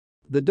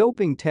The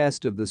doping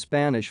test of the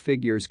Spanish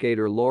figure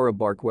skater Laura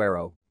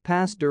Barquero,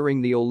 passed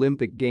during the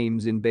Olympic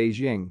Games in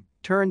Beijing,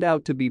 turned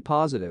out to be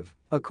positive,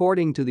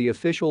 according to the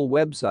official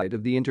website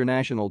of the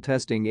International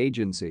Testing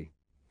Agency.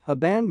 A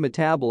banned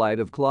metabolite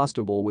of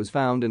clostebol was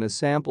found in a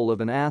sample of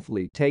an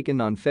athlete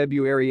taken on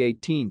February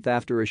 18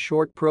 after a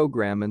short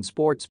program in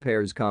sports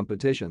pairs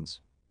competitions.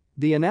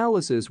 The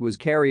analysis was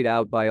carried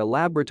out by a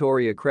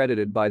laboratory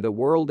accredited by the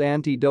World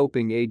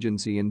Anti-Doping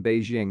Agency in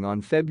Beijing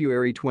on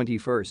February 21,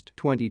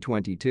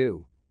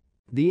 2022.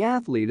 The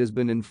athlete has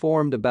been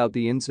informed about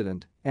the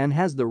incident and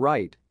has the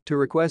right to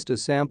request a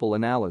sample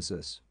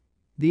analysis.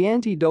 The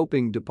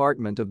anti-doping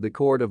department of the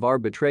Court of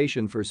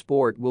Arbitration for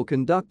Sport will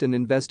conduct an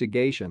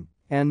investigation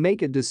and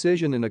make a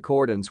decision in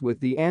accordance with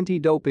the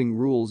anti-doping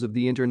rules of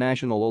the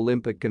International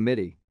Olympic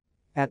Committee.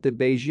 At the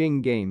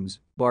Beijing Games,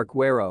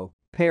 Barquero,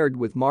 paired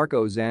with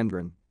Marco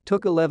Zandrin,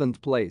 took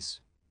 11th place.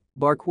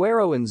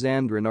 Barquero and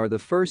Zandrin are the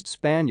first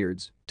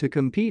Spaniards to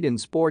compete in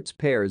sports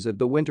pairs at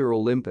the Winter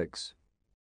Olympics.